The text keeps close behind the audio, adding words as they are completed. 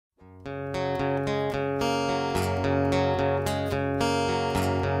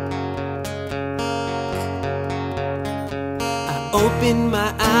Open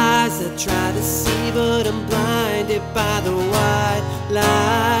my eyes, I try to see, but I'm blinded by the white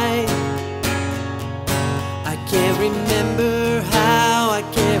light. I can't remember how, I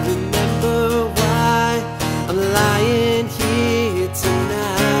can't remember why I'm lying here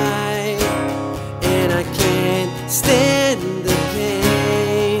tonight. And I can't stand the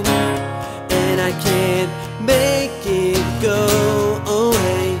pain, and I can't make it go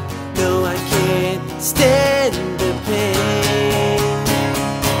away. No, I can't stand the pain.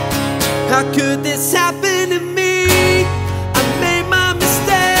 How could this happen to me? I made my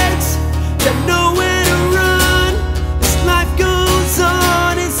mistakes, got nowhere to run. As life goes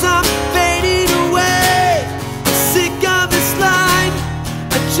on, as I'm fading away, I'm sick of this life,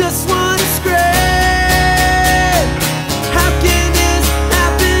 I just wanna scream. How can this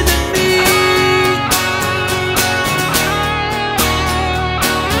happen to me?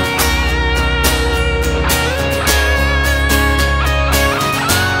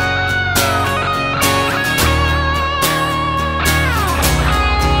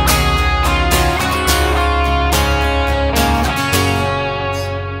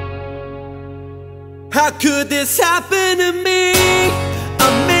 How could this happen to me?